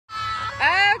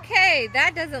Okay,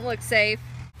 that doesn't look safe.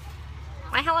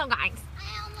 Why, hello guys.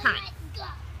 Hi.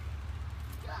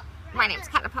 My name's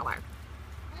Caterpillar.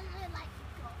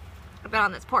 I've been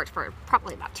on this porch for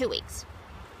probably about 2 weeks.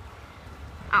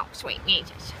 Oh, sweet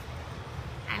Jesus.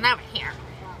 I'm over here.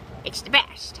 It's the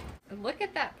best. Look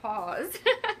at that pause.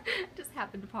 Just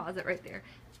happened to pause it right there.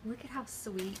 Look at how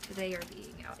sweet they are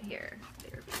being out here.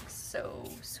 They're being so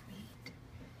sweet.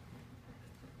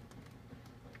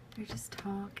 They're just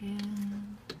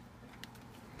talking.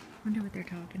 Wonder what they're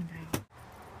talking about.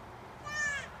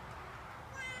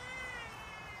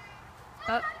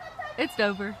 Oh, it's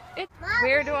over.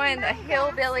 We're doing the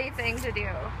hillbilly thing to do.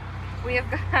 We've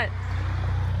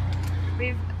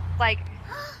like,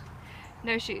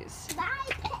 no shoes.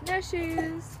 No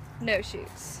shoes. No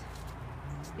shoes.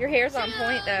 Your hair's on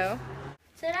point though.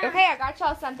 Okay, I got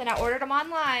y'all something. I ordered them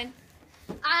online.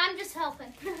 I'm just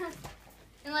helping.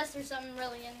 Unless there's something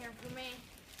really in here for me.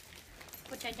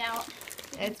 Which I doubt.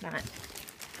 It's not.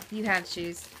 You have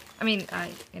shoes. I mean,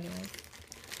 anyways.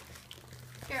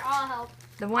 Here, I'll help.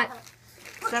 The one,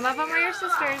 some of them are your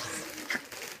sisters.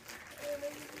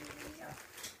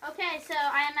 Okay, so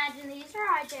I imagine these are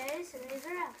IJ's and these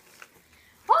are F's.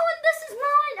 Oh, and this is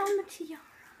mine! Oh, the tiara.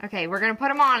 Okay, we're gonna put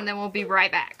them on and then we'll be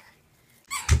right back.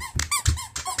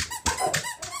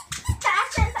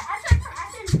 Fashion, fashion,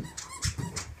 fashion.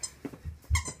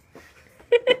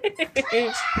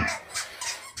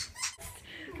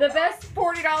 The best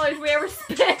 $40 we ever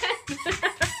spent.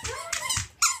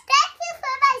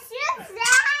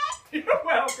 You're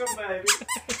welcome, baby.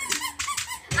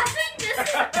 I think this is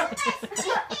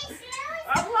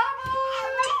I love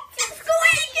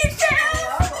Sqeaky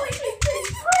shoes.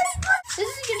 This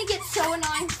is gonna get so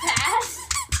annoying fast.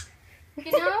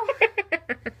 You know?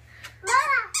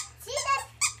 Mama, she does.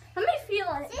 Let me feel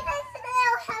it. She doesn't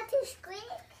know how to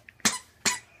squeak.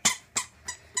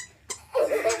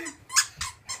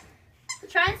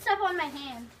 Try and step on my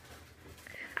hand.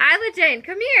 Isla Jane,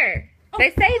 come here. They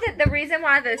say that the reason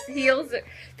why the heels,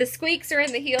 the squeaks are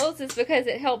in the heels is because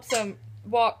it helps them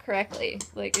walk correctly.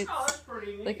 Like it's that's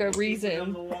pretty neat. like a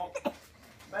reason.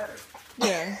 Better.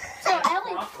 Yeah. So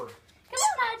Ellie, Proper, come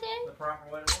on, IJ. the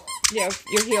proper way to walk. Yeah,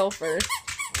 your heel first.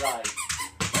 Right.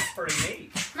 That's pretty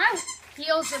neat. My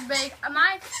heels are big.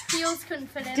 My heels couldn't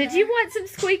fit in. Did there. you want some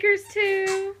squeakers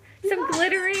too? Some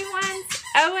glittery ones,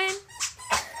 Owen?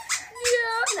 Yeah.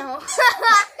 No.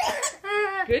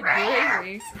 Good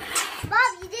grief.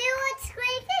 Mom, you do want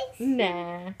squeakies?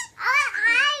 Nah. I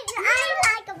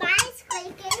like my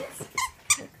squeakies.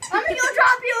 I'm gonna go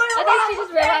drop you in I a think she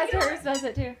just realized hers does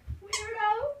it too. Weirdo.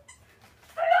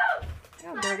 Look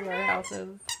how dirty our house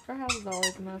is. Our house is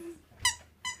always a mess.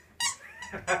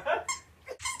 Okay,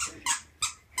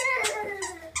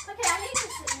 I need to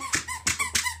sit.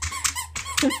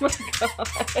 Oh my god.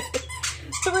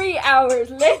 3 hours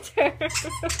later. Oh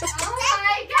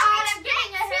my god, I'm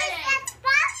getting a headache.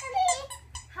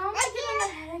 How am I getting a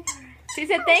headache? She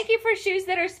said, thank you for shoes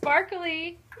that are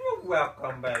sparkly. You're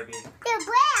welcome, baby. They're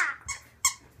black.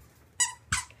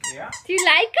 Yeah. Do you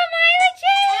like them, Isla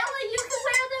Jane? Ellie, you can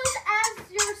wear those as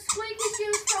your squeaky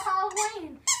shoes for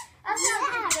Halloween. That's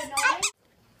not good, annoying.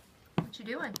 What you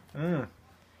doing?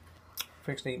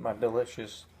 Fixing to eat my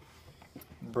delicious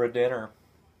bread dinner.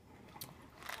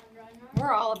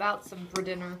 We're all about some for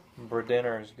dinner. Bread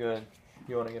dinner is good.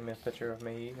 You want to give me a picture of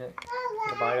me eating it?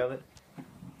 A bite of it?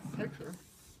 Picture.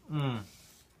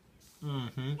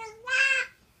 Mm-hmm.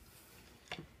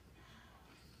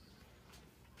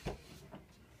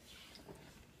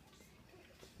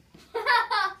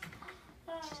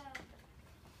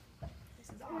 This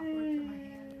is awkward for my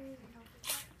hand.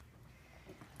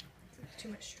 There's too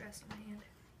much stress on my hand.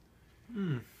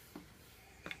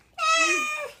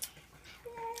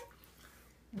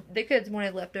 The kids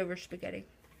wanted leftover spaghetti.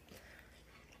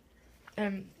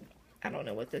 I don't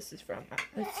know what this is from.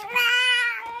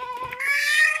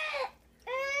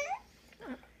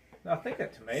 I think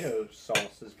that tomato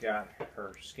sauce has got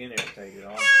her skin irritated,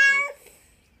 honestly.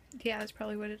 Yeah, that's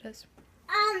probably what it is.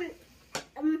 All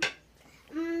All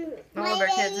of our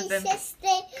kids have been. sister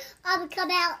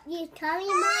come out your tummy,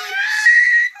 Mom.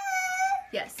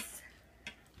 Yes.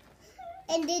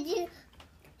 And did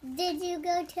you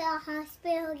go to a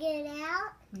hospital to get it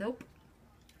out? Nope.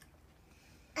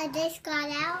 I just got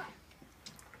out,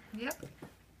 Yep.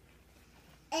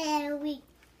 and we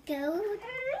go.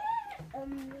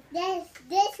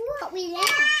 This what we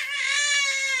left.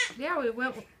 Yeah, we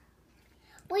went.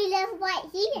 We left right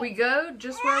here. We go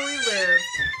just where we live.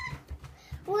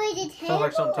 Where the table Sounds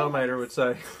like some was. tomato would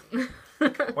say.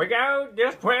 We go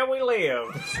just where we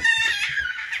live.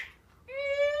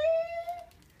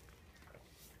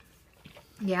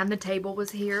 Yeah, and the table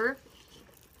was here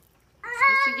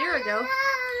just a year ago.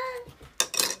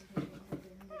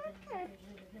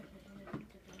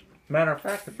 Matter of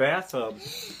fact, the bathtub.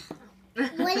 When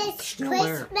it's Still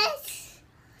Christmas,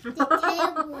 the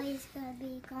table is gonna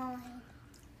be gone.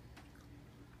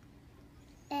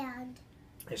 And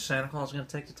Is Santa Claus gonna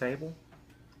take the table?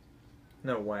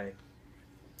 No way.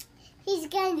 he's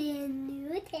gonna get a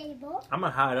new table. I'm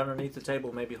gonna hide underneath the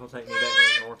table. Maybe he'll take me back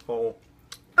to the North Pole.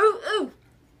 Ooh, ooh.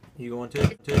 You going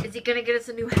to? Is he gonna get us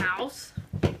a new house?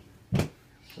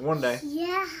 One day.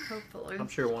 Yeah. Hopefully. I'm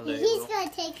sure one day he He's will. gonna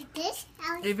take this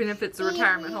house. Even if it's a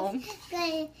retirement home.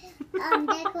 Gonna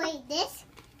decorate this,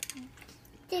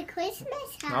 the Christmas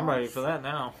house. I'm ready for that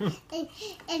now. And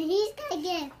he's gonna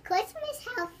get a Christmas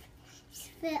house.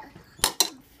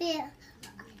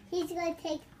 He's gonna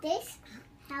take this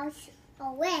house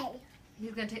away.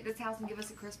 He's gonna take this house and give us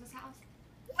a Christmas house?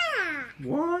 Yeah.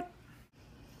 What?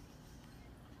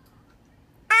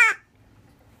 Ah.